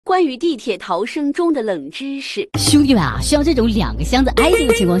关于地铁逃生中的冷知识。兄弟们啊，像这种2个箱子挨着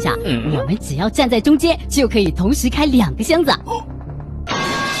的情况下，我们只要站在中间就可以同时开2个箱子。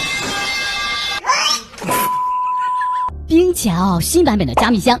并且新版本的加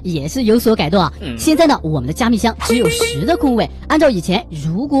密箱也是有所改动啊。现在呢，我们的加密箱只有10的空位。按照以前，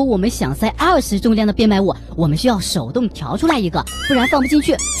如果我们想塞20重量的变卖物，我们需要手动调出来一个，不然放不进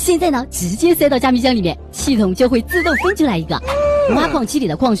去。现在呢，直接塞到加密箱里面，系统就会自动分出来一个。挖矿机里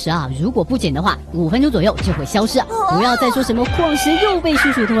的矿石啊，如果不捡的话，5分钟左右就会消失。不要再说什么矿石又被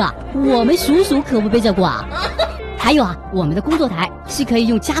叔叔偷了，我们叔叔可不被这过啊。还有啊，我们的工作台是可以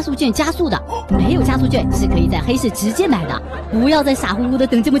用加速券加速的，没有加速券是可以在黑市直接买的，不要再傻乎乎的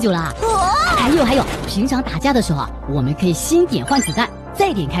等这么久了啊。还有，平常打架的时候啊，我们可以先点换子弹，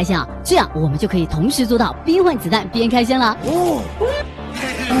再点开箱啊，这样我们就可以同时做到边换子弹边开箱了。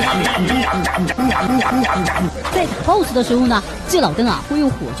在打 BOSS 的时候呢，这老邓啊会用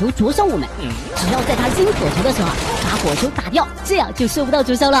火球灼伤我们，只要在他扔火球的时候啊，把火球打掉，这样就受不到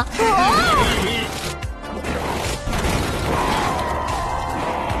灼烧了。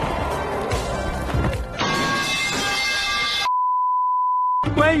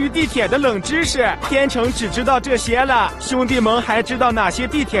关于地铁的冷知识，天成只知道这些了。兄弟们还知道哪些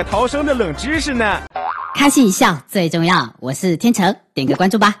地铁逃生的冷知识呢？开心一笑最重要，我是天成，点个关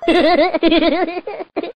注吧。